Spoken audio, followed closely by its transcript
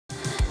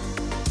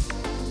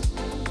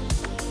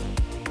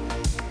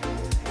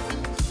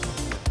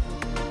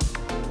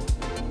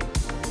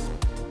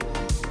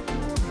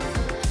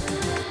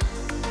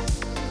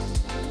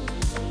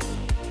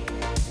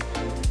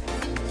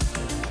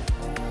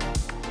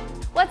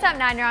What's up,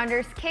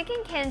 9-rounders?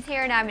 Kickin Kenz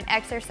here, and I'm an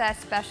exercise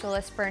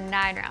specialist for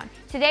 9-round.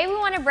 Today we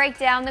want to break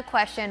down the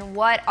question,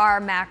 what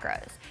are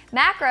macros?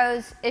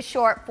 Macros is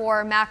short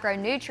for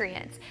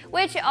macronutrients,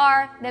 which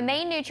are the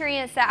main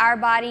nutrients that our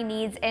body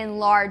needs in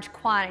large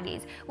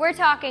quantities. We're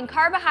talking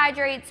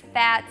carbohydrates,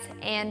 fats,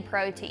 and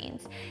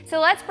proteins. So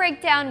let's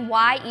break down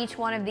why each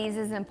one of these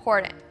is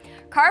important.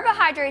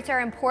 Carbohydrates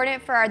are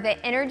important for the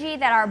energy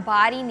that our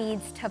body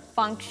needs to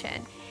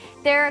function.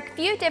 There are a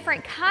few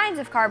different kinds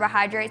of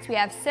carbohydrates. We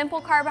have simple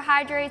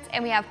carbohydrates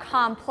and we have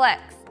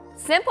complex.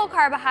 Simple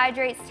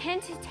carbohydrates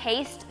tend to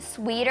taste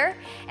sweeter,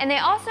 and they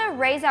also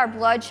raise our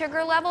blood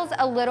sugar levels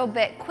a little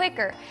bit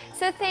quicker.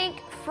 So think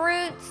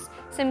fruits,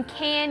 some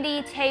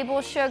candy,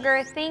 table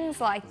sugar, things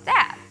like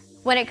that.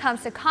 When it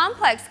comes to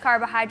complex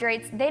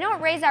carbohydrates, they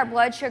don't raise our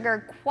blood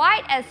sugar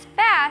quite as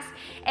fast,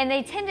 and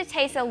they tend to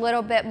taste a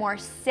little bit more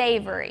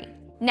savory.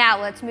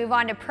 Now let's move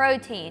on to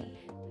protein.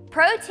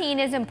 Protein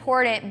is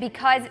important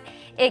because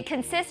it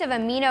consists of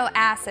amino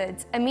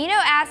acids. Amino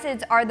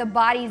acids are the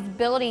body's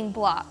building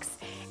blocks.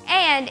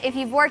 And if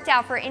you've worked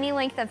out for any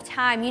length of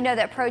time, you know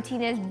that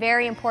protein is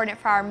very important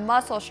for our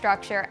muscle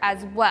structure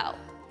as well.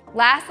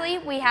 Lastly,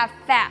 we have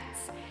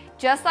fats.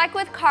 Just like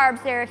with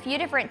carbs, there are a few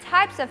different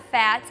types of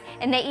fats,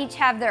 and they each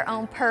have their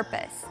own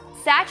purpose.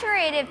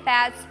 Saturated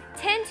fats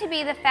tend to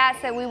be the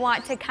fats that we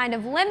want to kind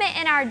of limit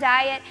in our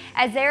diet,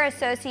 as they're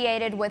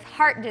associated with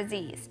heart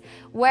disease.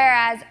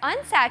 Whereas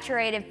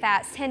unsaturated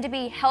fats tend to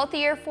be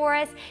healthier for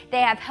us,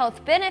 they have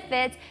health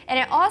benefits, and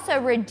it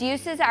also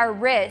reduces our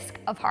risk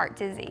of heart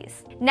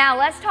disease. Now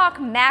let's talk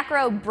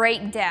macro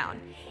breakdown.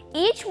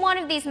 Each one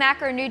of these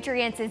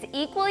macronutrients is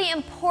equally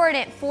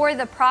important for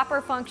the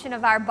proper function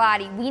of our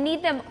body. We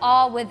need them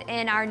all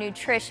within our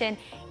nutrition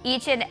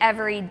each and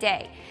every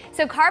day.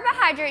 So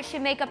carbohydrates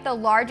should make up the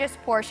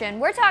largest portion.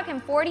 We're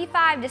talking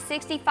 45 to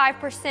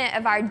 65%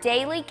 of our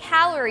daily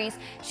calories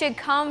should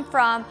come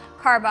from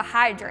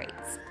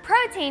carbohydrates.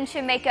 Protein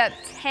should make up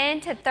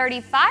 10 to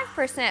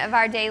 35% of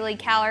our daily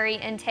calorie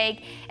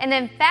intake, and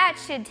then fat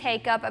should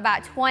take up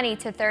about 20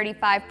 to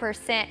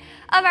 35%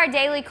 of our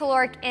daily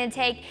caloric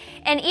intake,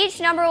 and each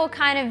number will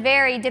kind of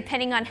vary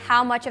depending on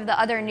how much of the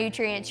other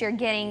nutrients you're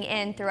getting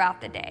in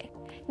throughout the day.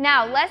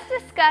 Now let's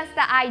discuss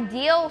the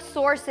ideal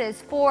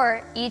sources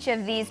for each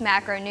of these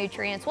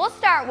macronutrients. We'll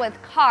start with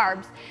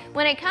carbs.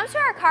 When it comes to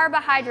our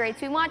carbohydrates,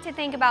 we want to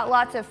think about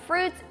lots of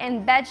fruits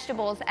and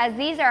vegetables, as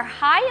these are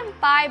high in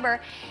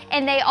fiber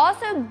and they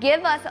also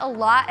give us a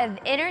lot of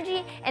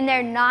energy, and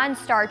they're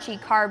non-starchy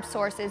carb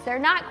sources. They're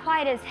not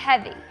quite as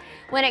heavy.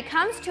 When it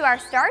comes to our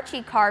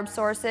starchy carb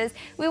sources,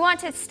 we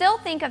want to still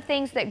think of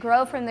things that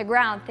grow from the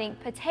ground.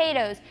 Think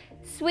potatoes,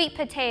 sweet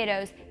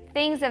potatoes,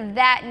 things of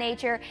that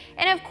nature.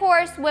 And of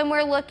course, when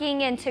we're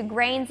looking into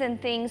grains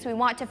and things, we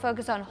want to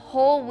focus on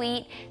whole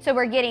wheat, so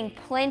we're getting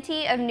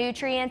plenty of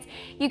nutrients.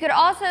 You could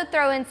also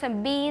throw in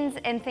some beans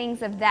and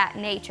things of that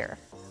nature.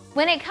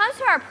 When it comes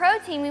to our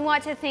protein, we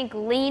want to think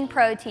lean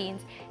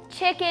proteins.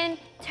 Chicken,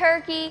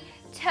 turkey,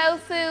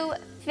 tofu,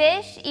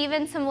 fish,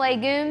 even some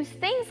legumes,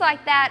 things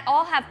like that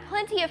all have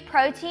plenty of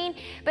protein,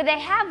 but they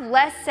have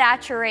less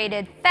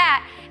saturated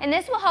fat, and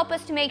this will help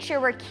us to make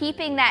sure we're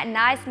keeping that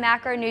nice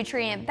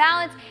macronutrient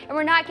balance and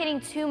we're not getting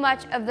too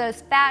much of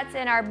those fats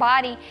in our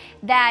body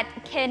that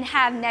can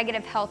have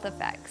negative health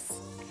effects.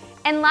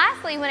 And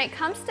lastly, when it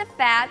comes to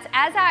fats,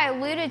 as I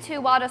alluded to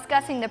while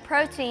discussing the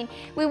protein,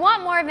 we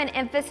want more of an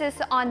emphasis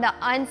on the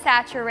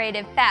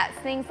unsaturated fats,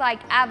 things like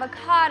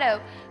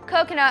avocado,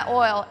 coconut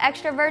oil,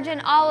 extra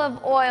virgin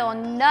olive oil,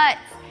 nuts,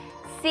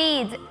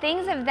 seeds,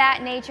 things of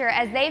that nature,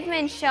 as they've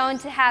been shown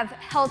to have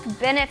health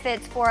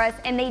benefits for us,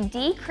 and they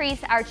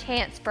decrease our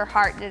chance for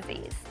heart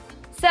disease.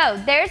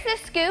 So there's the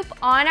scoop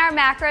on our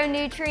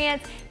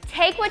macronutrients.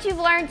 Take what you've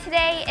learned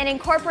today and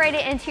incorporate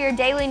it into your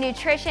daily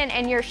nutrition,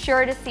 and you're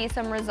sure to see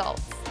some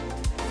results.